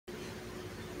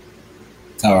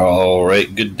All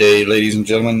right, good day, ladies and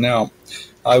gentlemen. Now,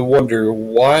 I wonder,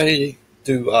 why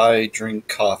do I drink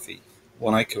coffee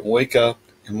when I can wake up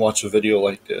and watch a video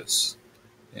like this?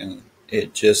 And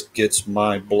it just gets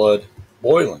my blood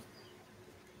boiling.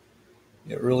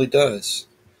 It really does.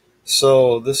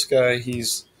 So this guy,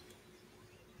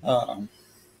 um,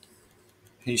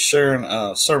 he's sharing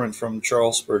a sermon from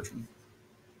Charles Spurgeon,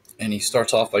 and he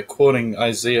starts off by quoting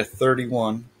Isaiah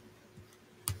 31.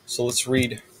 So let's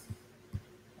read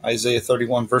Isaiah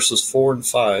 31 verses 4 and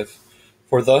 5.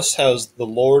 For thus has the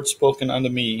Lord spoken unto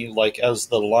me, like as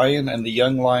the lion and the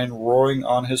young lion roaring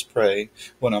on his prey,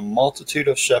 when a multitude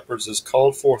of shepherds is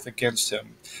called forth against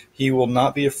him. He will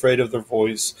not be afraid of their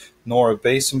voice, nor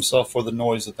abase himself for the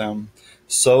noise of them.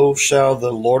 So shall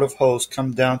the Lord of hosts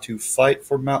come down to fight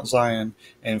for Mount Zion,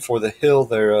 and for the hill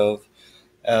thereof.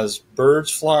 As birds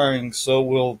flying, so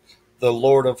will the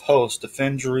Lord of hosts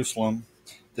defend Jerusalem.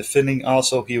 Defending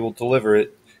also he will deliver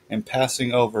it, and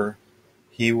passing over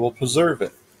he will preserve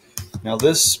it. Now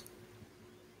this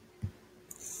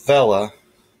fella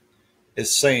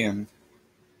is saying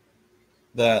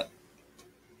that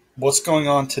what's going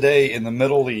on today in the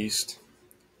Middle East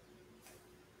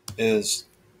is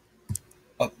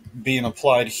being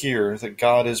applied here, that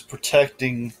God is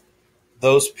protecting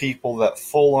those people that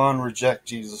full on reject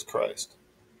Jesus Christ.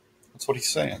 That's what he's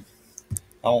saying.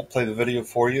 I won't play the video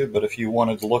for you, but if you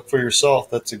wanted to look for yourself,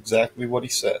 that's exactly what he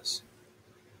says.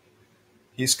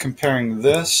 He's comparing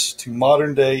this to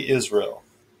modern day Israel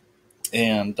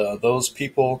and those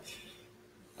people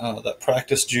that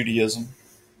practice Judaism,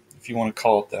 if you want to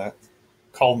call it that,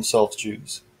 call themselves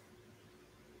Jews.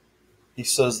 He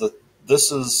says that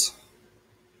this is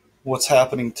what's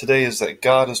happening today, is that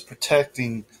God is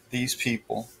protecting these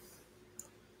people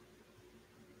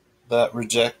that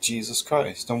reject Jesus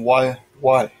Christ. And why?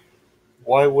 Why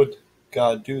would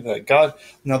God do that?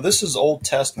 Now this is Old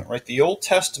Testament, right? The Old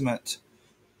Testament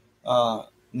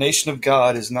nation of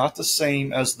God is not the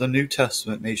same as the New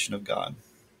Testament nation of God.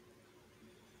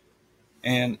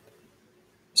 And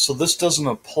so this doesn't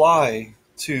apply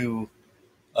to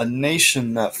a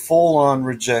nation that full on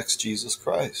rejects Jesus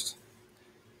Christ.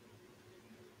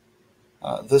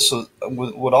 This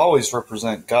would always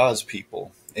represent God's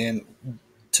people. And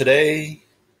today,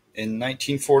 in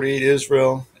 1948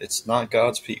 Israel, it's not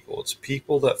God's people. It's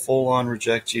people that full on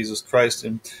reject Jesus Christ.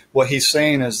 And what he's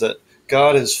saying is that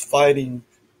God is fighting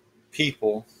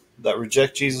people that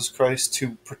reject Jesus Christ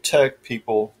to protect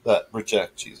people that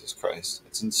reject Jesus Christ.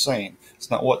 It's insane.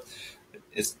 It's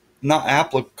not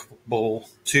applicable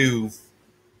to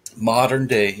modern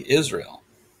day Israel.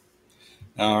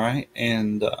 All right,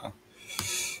 and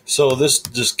so this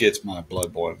just gets my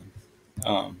blood boiling.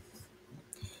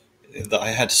 I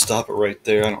had to stop it right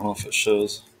there. I don't know if it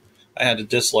shows. I had to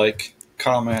dislike,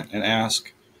 comment, and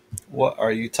ask, what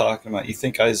are you talking about? You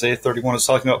think Isaiah 31 is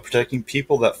talking about protecting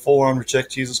people that full on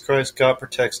reject Jesus Christ? God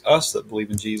protects us that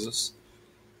believe in Jesus,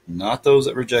 not those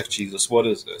that reject Jesus. What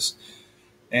is this?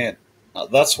 And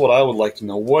that's what I would like to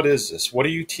know. What is this? What are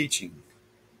you teaching?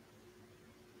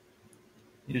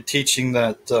 You're teaching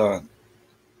that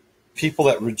people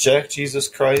that reject Jesus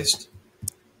Christ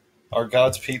are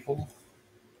God's people?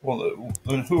 Well,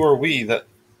 then who are we that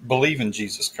believe in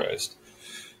Jesus Christ?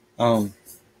 So,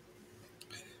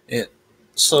 we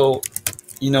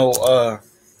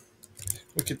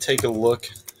could take a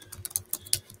look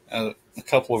at a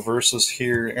couple of verses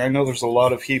here. I know there's a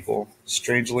lot of people,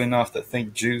 strangely enough, that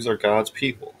think Jews are God's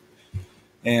people.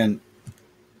 And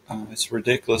it's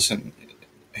ridiculous. And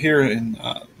here in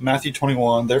Matthew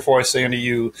 21, therefore I say unto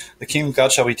you, the kingdom of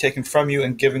God shall be taken from you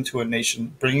and given to a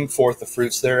nation, bringing forth the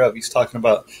fruits thereof. He's talking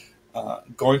about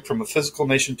going from a physical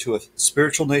nation to a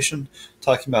spiritual nation,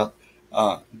 talking about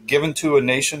given to a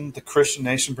nation, the Christian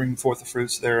nation, bringing forth the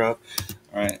fruits thereof.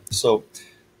 All right, so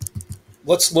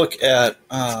let's look at,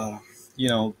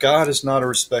 God is not a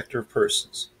respecter of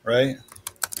persons, right?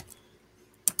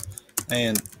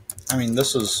 And,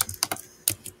 this is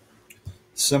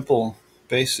simple,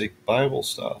 basic Bible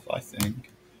stuff, I think.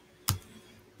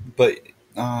 But,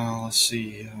 let's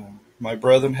see. My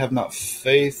brethren, have not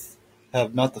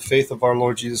the faith of our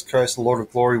Lord Jesus Christ, the Lord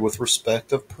of glory, with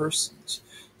respect of persons.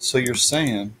 So you're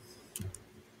saying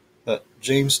that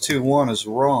James 2:1 is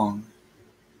wrong,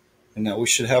 and that we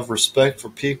should have respect for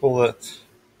people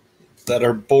that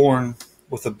are born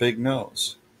with a big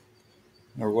nose,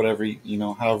 or whatever,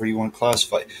 however you want to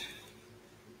classify it.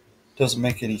 Doesn't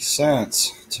make any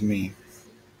sense to me.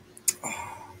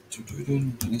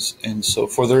 And so,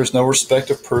 for there is no respect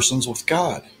of persons with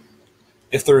God.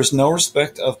 If there is no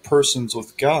respect of persons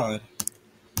with God,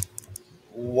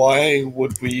 why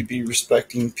would we be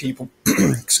respecting people,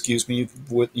 excuse me,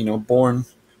 with born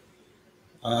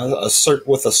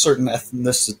with a certain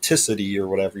ethnicity or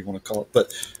whatever you want to call it?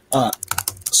 But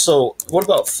so, what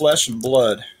about flesh and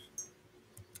blood?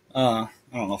 I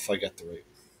don't know if I got the right.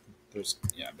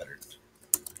 I better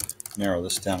narrow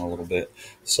this down a little bit.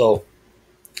 So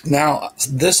now,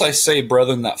 this I say,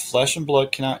 brethren, that flesh and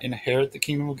blood cannot inherit the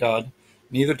kingdom of God,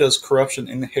 neither does corruption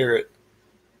inherit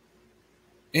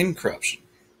incorruption.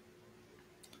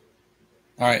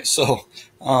 All right, so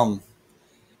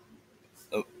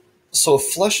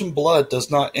flesh and blood does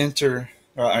not inherit,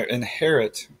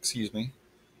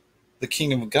 the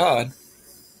kingdom of God.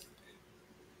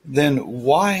 Then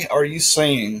why are you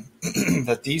saying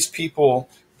that these people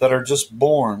that are just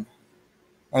born,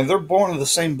 they're born of the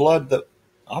same blood that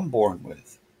I'm born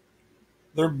with?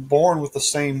 They're born with the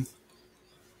same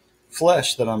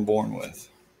flesh that I'm born with.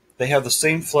 They have the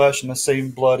same flesh and the same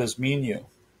blood as me and you.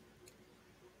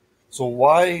 So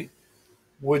why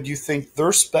would you think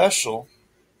they're special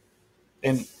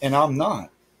and I'm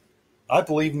not? I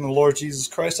believe in the Lord Jesus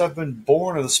Christ. I've been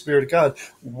born of the Spirit of God.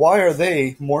 Why are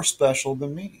they more special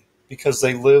than me? Because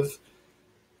they live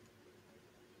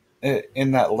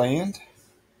in that land?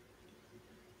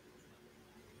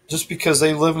 Just because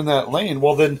they live in that land,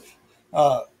 well then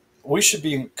we should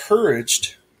be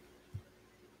encouraged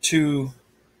to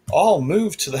all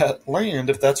move to that land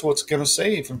if that's what's going to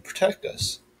save and protect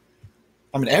us.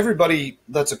 I mean, everybody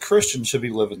that's a Christian should be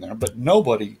living there, but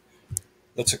nobody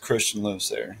that's a Christian lives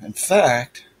there. In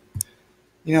fact,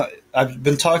 I've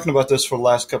been talking about this for the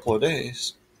last couple of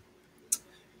days.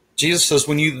 Jesus says,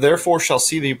 when you therefore shall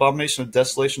see the abomination of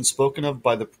desolation spoken of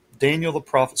by Daniel the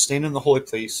prophet standing in the holy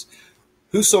place,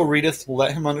 whoso readeth,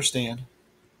 let him understand.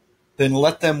 Then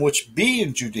let them which be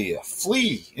in Judea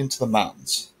flee into the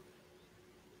mountains.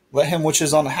 Let him which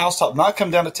is on the housetop not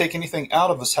come down to take anything out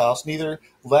of his house, neither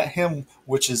let him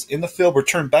which is in the field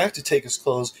return back to take his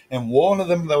clothes. And woe unto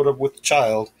them that are with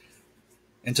child,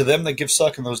 and to them that give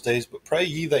suck in those days. But pray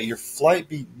ye that your flight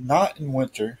be not in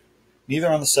winter, neither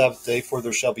on the Sabbath day, for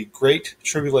there shall be great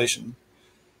tribulation,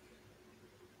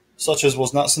 such as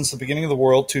was not since the beginning of the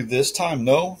world to this time,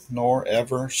 no, nor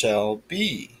ever shall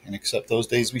be. And except those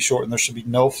days be shortened, there shall be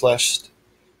no flesh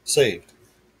saved.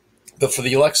 But for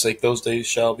the elect's sake, those days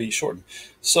shall be shortened.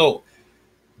 So,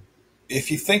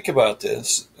 if you think about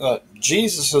this,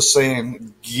 Jesus is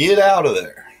saying, get out of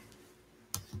there.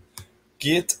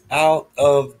 Get out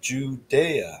of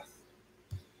Judea.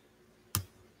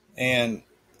 And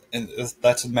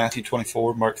that's in Matthew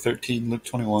 24, Mark 13, Luke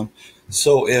 21.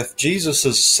 So if Jesus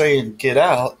is saying get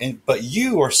out, but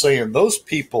you are saying those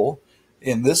people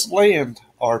in this land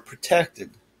are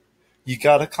protected, you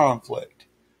got a conflict.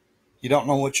 You don't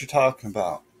know what you're talking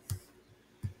about.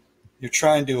 You're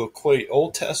trying to equate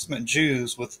Old Testament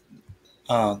Jews with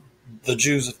the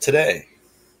Jews of today.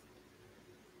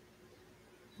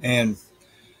 And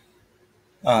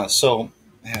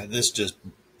this just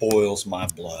boils my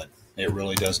blood. It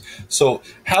really does. So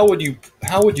how would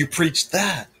you preach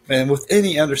that, man, with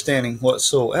any understanding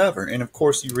whatsoever? And of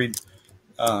course, you read,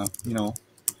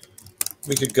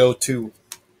 we could go to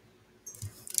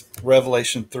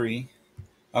Revelation 3.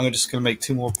 I'm just going to make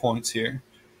two more points here.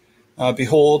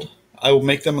 Behold, I will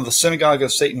make them of the synagogue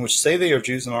of Satan, which say they are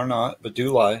Jews and are not, but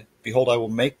do lie. Behold, I will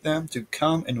make them to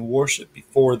come and worship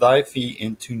before thy feet,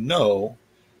 and to know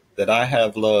that I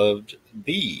have loved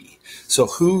thee. So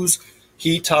who's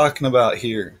he talking about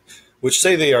here? Which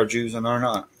say they are Jews and are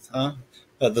not.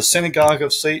 The synagogue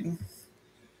of Satan.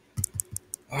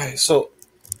 All right, so,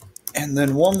 and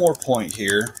then one more point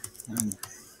here. And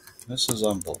this is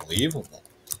unbelievable.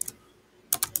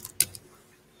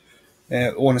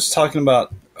 And when it's talking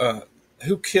about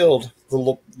who killed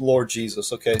the Lord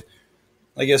Jesus, okay,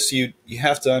 I guess you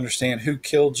have to understand who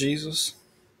killed Jesus,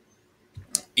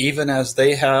 even as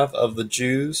they have of the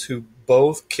Jews who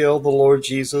both killed the Lord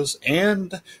Jesus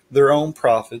and their own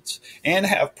prophets, and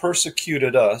have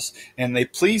persecuted us, and they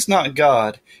please not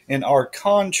God, and are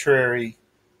contrary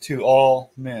to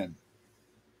all men.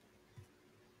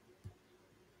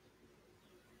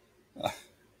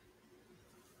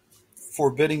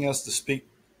 Forbidding us to speak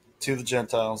to the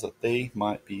Gentiles that they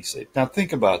might be saved. Now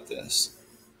think about this.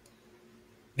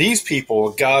 These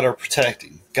people God are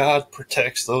protecting. God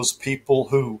protects those people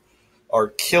who are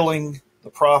killing the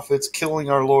prophets, killing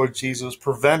our Lord Jesus,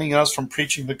 preventing us from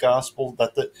preaching the gospel,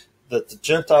 that the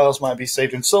Gentiles might be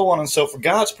saved, and so on and so forth.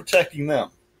 God's protecting them.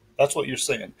 That's what you're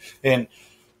saying. And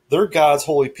they're God's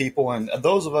holy people, and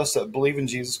those of us that believe in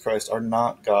Jesus Christ are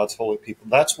not God's holy people.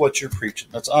 That's what you're preaching.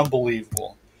 That's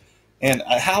unbelievable. And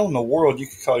how in the world you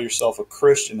could call yourself a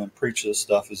Christian and preach this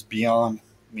stuff is beyond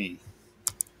me.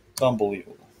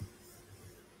 Unbelievable.